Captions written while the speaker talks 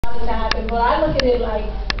allowed it to happen, but I look at it like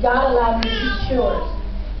God allowed me to be cured.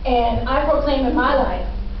 And I proclaim in my life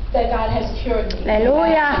that God has cured me.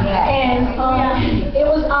 Hallelujah. And it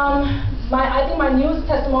was I think my newest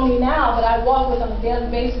testimony now that I walk with on a daily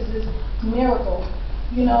basis is miracle.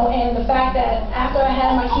 You know, and the fact that after I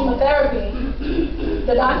had my chemotherapy,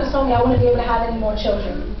 the doctors told me I wouldn't be able to have any more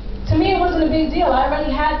children. To me, it wasn't a big deal. I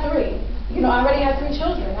already had 3. You know, I already had 3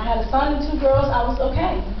 children. I had a son and 2 girls. I was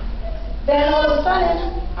okay. Then all of a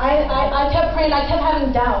sudden, I kept praying. I kept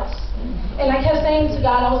having doubts. And I kept saying to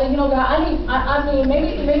God, I was like, you know, God, I mean,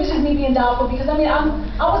 maybe it's just me being doubtful, because I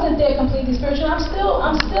wasn't there completely spiritually. I'm still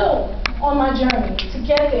on my journey to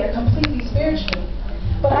get there completely spiritually.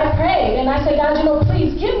 But I prayed and I said, God, you know,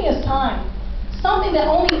 please give me a sign. Something that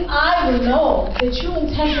only I would know that you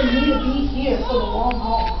intend for me to be here for the long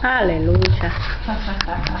haul. Hallelujah.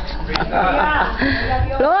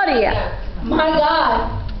 Gloria. My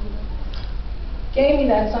God gave me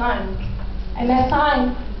that sign. And that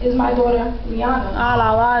sign is my daughter, Liana.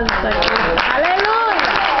 Alabanza. Hallelujah.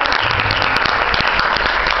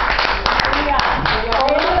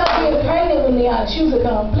 I ended up being pregnant with Liana. She was a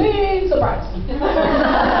complete surprise.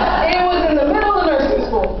 It was in the middle of nursing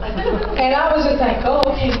school. And I was just like, oh,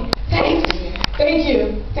 okay,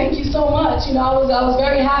 thank you so much. You know, I was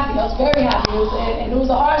very happy. And it was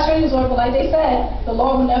a hard training word, but like they said, the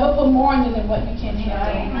Lord will never put more on you than what you can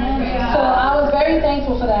handle. So I was very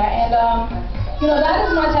thankful for that. And you know, that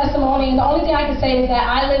is my testimony. And the only thing I can say is that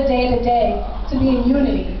I live day to day to be in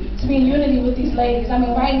unity with these ladies. I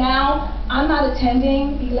mean, right now, I'm not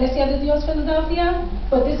attending Iglesia de Dios, Filadelfia,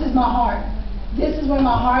 but this is my heart. This is where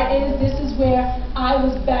my heart is. This is where I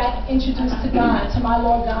was back introduced to God, to my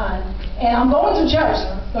Lord God. And I'm going to church.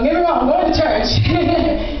 Don't get me wrong, I'm going to church.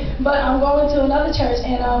 But I'm going to another church,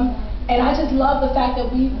 and I just love the fact that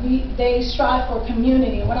they strive for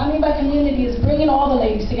community. What I mean by community is bringing all the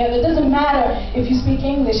ladies together. It doesn't matter if you speak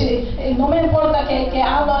English. No me importa que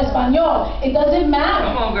hablo español. It doesn't matter.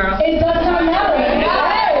 Come on, girl. It does not matter.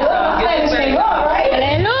 Hey, right?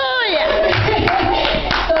 Hallelujah.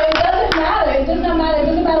 So it doesn't matter. It does not matter. It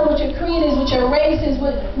doesn't matter what your creed is, what your race is,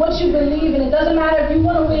 what you believe in. It doesn't matter if you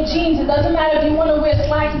want to wear jeans. It doesn't matter if you want to wear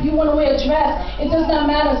slacks, if you want to wear a dress. It does not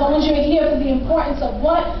matter as long as you're here for the importance of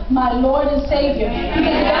what? My Lord and Savior. Because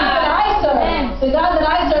the God that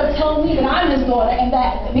I serve told me that I'm His daughter, and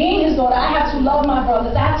that being His daughter, I have to love my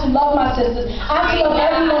brothers, I have to love my sisters, I have to love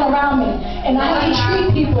everyone around me, and I have to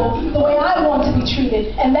treat people the way I want to be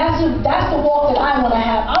treated. And that's the walk that I want to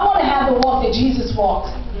have. I want to have the walk that Jesus walked.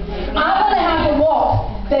 I want to have the walk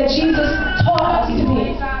that Jesus taught us to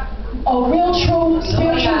be. A real, true,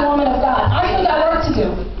 spiritual woman of God. I still got work to do,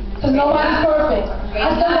 because nobody's perfect. I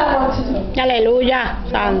still got work to do. Hallelujah.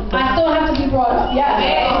 Santo. I still have to be brought up.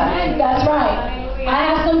 Yeah, that's right. I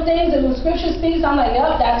have some things that when Scripture speaks, I'm like,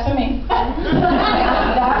 yep, that's for me. That's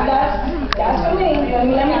for me. Let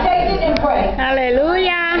me take it and pray.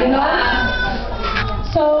 Hallelujah. You know?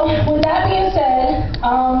 So, with that being said,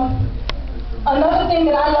 another thing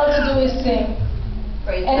that I love to do is sing.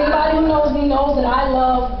 Anybody who knows me knows that I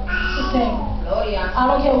love to sing. I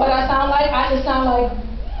don't care what I sound like. I can sound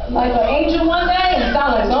like an angel one day and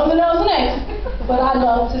sound like something else next. But I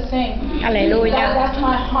love to sing. Hallelujah. That's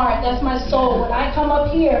my heart. That's my soul. When I come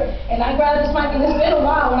up here and I grab this mic, and it's been a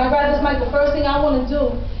while, when I grab this mic, the first thing I want to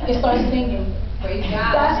do is start singing.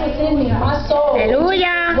 That's what's in me. My soul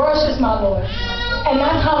worships my Lord. And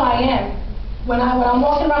that's how I am. When I'm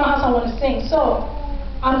walking around my house, I want to sing. So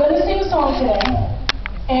I'm going to sing a song today.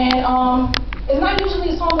 And it's not usually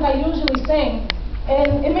a song that I usually sing.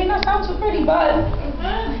 And it may not sound too pretty, but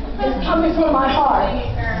it's coming from my heart.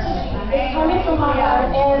 It's coming from my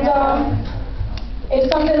heart. And it's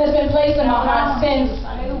something that's been placed in my heart since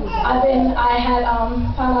I had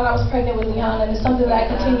found out I was pregnant with Leon, and it's something that I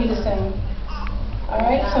continue to sing.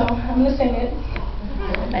 Alright, so I'm going to sing it.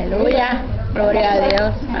 Hallelujah. Gloria a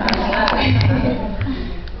Dios.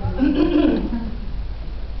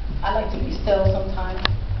 I like to be still sometimes.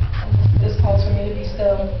 This calls for me to be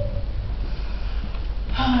still.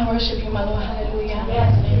 I worship you, my Lord. Hallelujah.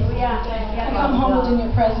 Yes, hallelujah. I come humbled in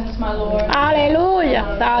your presence, my Lord.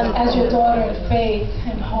 Hallelujah. As your daughter in faith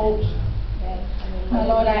and hope. My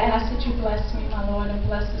Lord, I ask that you bless me, my Lord, and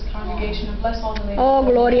bless this congregation, and bless all the ladies. Oh,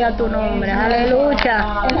 gloria a tu nombre.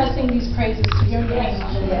 Hallelujah. And I sing these praises to your name.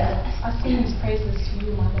 I sing these praises to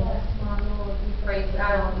you, my Lord. My Lord, we praise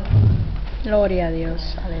God. Gloria a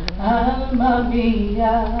Dios. Aleluya. Alma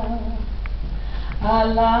mía,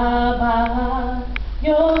 alaba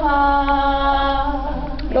Jehová.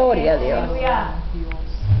 Gloria a Dios.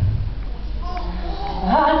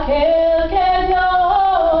 Aquel que dio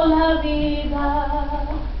la vida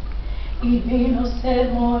y vino a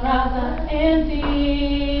ser morada en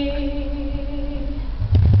ti.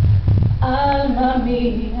 Alma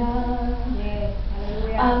mía,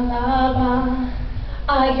 alaba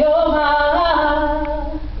a Jehová.